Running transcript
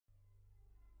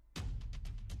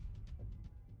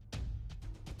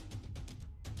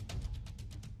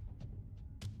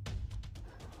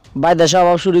বাইদা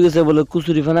স্বভাব শুরু গেছে বলে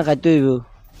কুচুরি ফানা খাইতে হইব।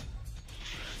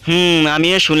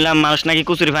 আমিও শুনলাম মানুষ নাকি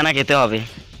কুচুরি ফানা খেতে হবে।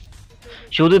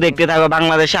 শুধু দেখতে থাকো,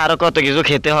 বাংলাদেশে আরো কত কিছু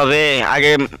খেতে হবে।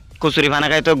 আগে কুচুরি ফানা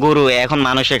খাইতো গরু, এখন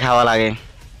মানুষে খাওয়া লাগে।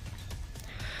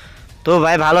 তো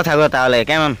ভাই ভালো থাকো তাহলে,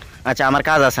 কেমন? আচ্ছা আমার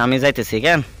কাজ আছে, আমি যাইতেছি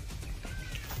কেন।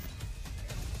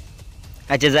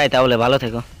 আচ্ছা যাই তাহলে, ভালো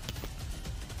থেকো।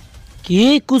 কি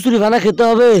কুচুরি ফানা খেতে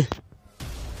হবে?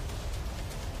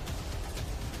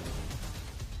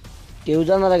 কেউ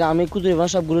জানার আগে আমি কুচুরি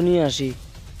ফানা সবগুলো নিয়ে আসি।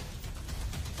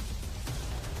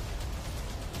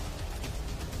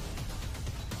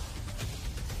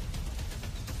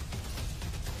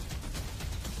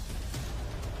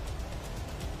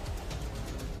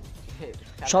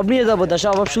 সব নিয়ে যাবো, দেশে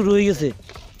অভাব শুরু হয়ে গেছে,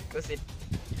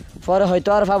 পরে হয়তো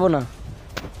আর পাবো না।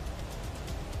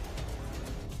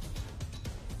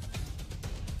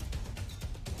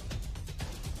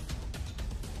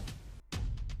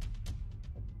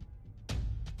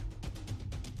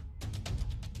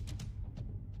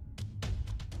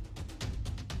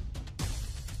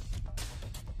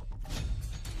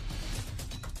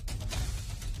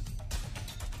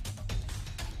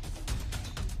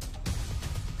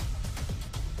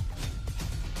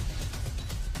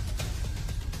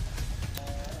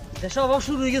 দেশে অভাব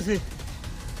শুরু হয়ে গেছে,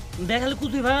 দেখালে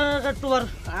কুচুরি ফানা কাটতো আর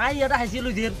আই এটা হাসি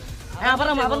লই দিয়ে আবার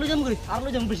আবার লই যাম করি, আর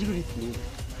লই যাম বেশি করি।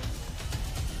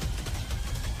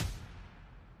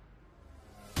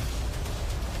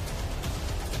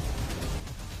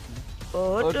 ও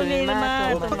টুনির মা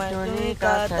তোমার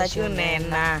কথা শুনে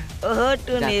না, ও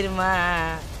টুনির মা।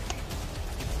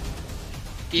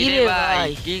 কি রে ভাই,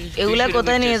 এগুলা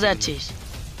কোথায় নিয়ে যাচ্ছিস?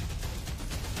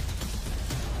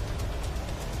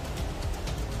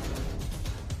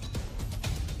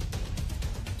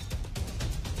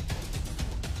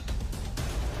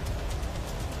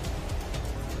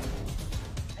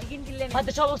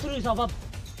 দেশে অভাব শুরু হয়েছে, অভাব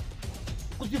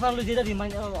কুচুরি ফানা লই দিয়ে যাবি,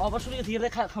 অভাব শুরু হয়ে গেছে,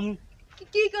 খামু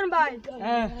কি কোন ভাই?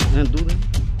 হ্যাঁ দূর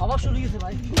অভাব শুরু হয়ে গেছে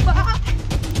ভাই।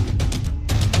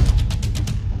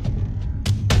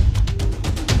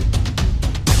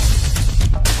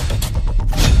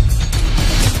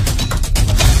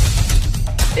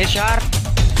 এসার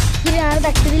কিরে আর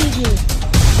দেখতে দিলি কি?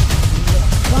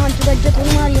 বাহান চুদার যে কোন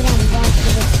মারি রাম বাহান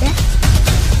চুদার দেখতে।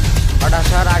 ওটা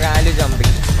স্যার আগে আইলে যাম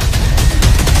দেখি।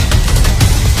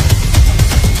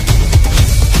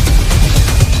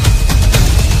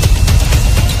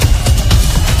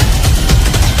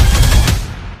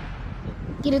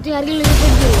 কিরে তুই আর কি লই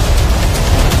পড়বি?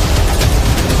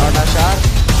 ওটা স্যার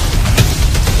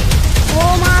ও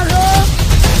মা গো,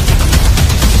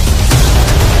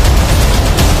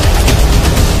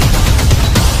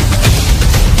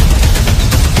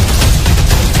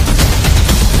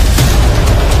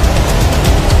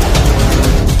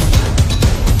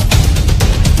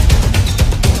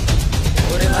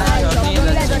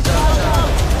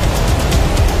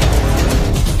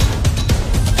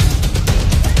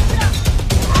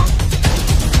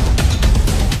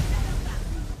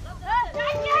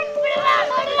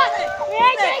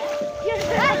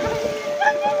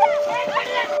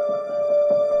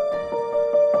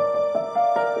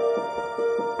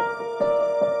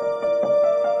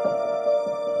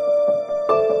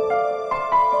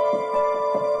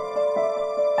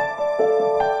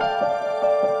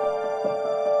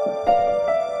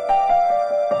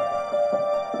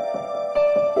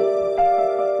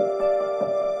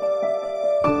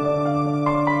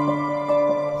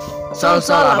 চল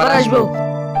চল আবার আসবো।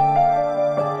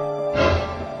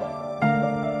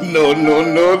 No, no,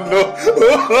 no, no.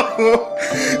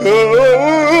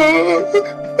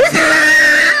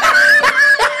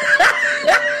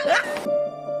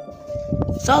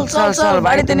 চল চল চল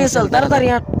বাড়িতে নিয়ে চল, তাড়াতাড়ি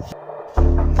হাঁট,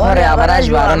 পরে আবার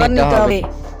আসবো, আবার নিতে হবে।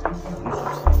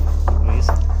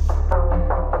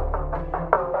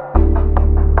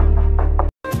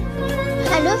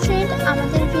 হ্যালো ফ্রেন্ড,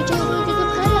 আমাদের ভিডিওগুলো যদি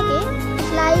ভালো লাগে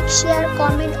লাইক শেয়ার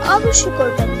কমেন্ট অবশ্যই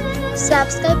করবেন,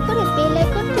 সাবস্ক্রাইব করে বেল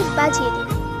আইকনটি বাজিয়ে দিন।